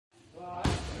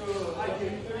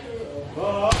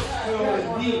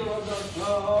knee,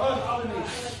 other knee,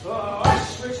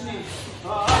 switch knee,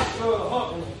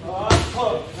 hook,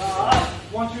 hook,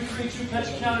 1, 2, 3, 2, catch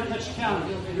a counter, catch a counter.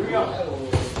 Here we go.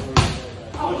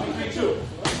 1, 2, 3, 2.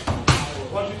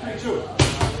 1, 2, 3, 2.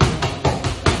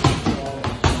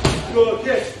 Good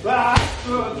kick,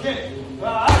 good kick,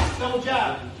 double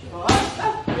jab,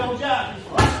 double jab,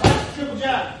 triple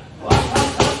jab,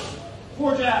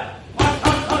 4 jab,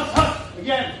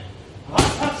 again,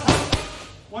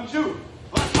 1, 2,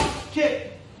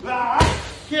 kick,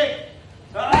 kick.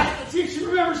 Let's see if she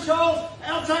remembers, Charles.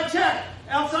 Outside check,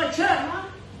 outside check.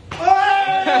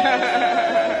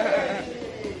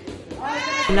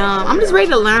 And I'm just ready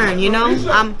to learn, you know.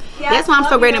 That's why I'm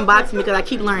so great in boxing, because I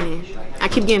keep learning. I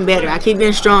keep getting better. I keep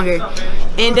getting stronger.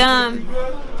 And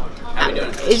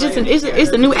it's just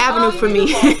it's a new avenue for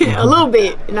me, a little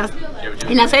bit. And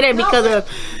I say that because of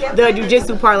the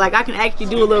jiu-jitsu part. Like, I can actually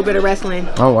do a little bit of wrestling.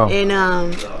 Oh wow!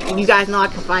 And you guys know I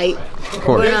can fight. Of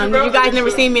course. But you guys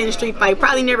never seen me in a street fight.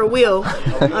 Probably never will,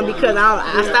 because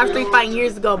I stopped street fighting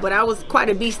years ago. But I was quite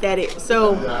a beast at it.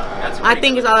 So I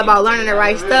think it's all about learning the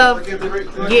right stuff,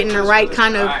 getting the right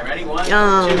kind of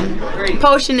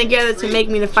potion together to make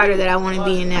me the fighter that I want to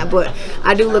be in that. But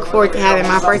I do look forward to having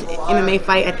my first MMA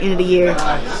fight at the end of the year.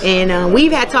 And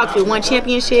we've had talks with one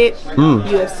championship,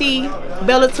 UFC,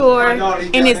 Bellator,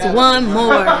 and it's one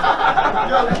more.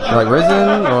 Like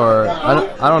Risen, or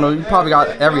I don't know. You probably got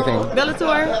everything.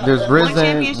 Bellator. There's Risen. One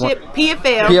championship.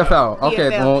 PFL. PFL. Okay.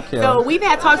 PFL. So we've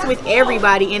had talks with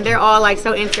everybody, and they're all like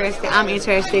so interested. I'm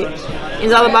interested.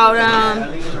 It's all about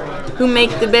who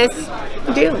makes the best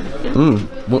deal.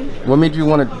 What made you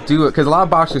want to do it? Because a lot of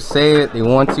boxers say it, they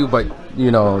want to, but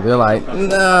you know they're like,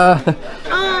 nah.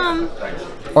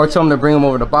 Or tell them to bring them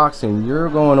over to boxing. You're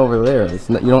going over there. It's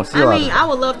not, you don't see a lot. I mean, I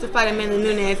would love to fight Amanda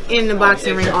Nunes in the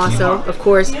boxing ring also, of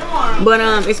course. But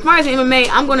as far as MMA,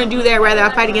 I'm going to do that whether I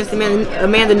fight against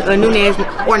Amanda Nunes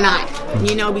or not.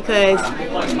 You know, because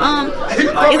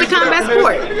it's a combat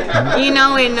sport. You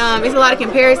know, and it's a lot of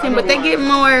comparison, but they get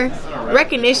more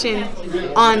recognition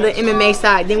on the MMA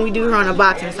side than we do here on the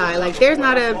boxing side. Like, there's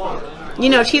not a... You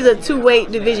know, she's a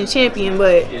 2-weight division champion,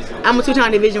 but I'm a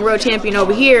 2-time division world champion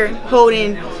over here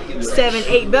holding 7,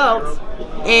 8 belts.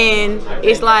 And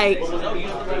it's like,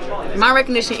 my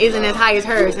recognition isn't as high as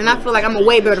hers. And I feel like I'm a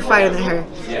way better fighter than her.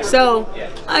 So,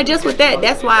 just with that,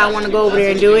 that's why I want to go over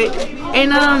there and do it.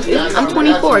 And I'm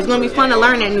 24. It's going to be fun to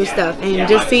learn that new stuff and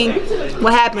just see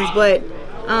what happens. But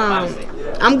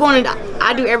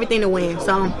I do everything to win.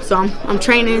 So I'm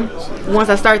training once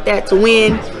I start that to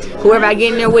win. Whoever I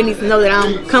get in there with needs to know that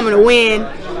I'm coming to win,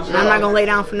 and I'm not going to lay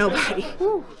down for nobody.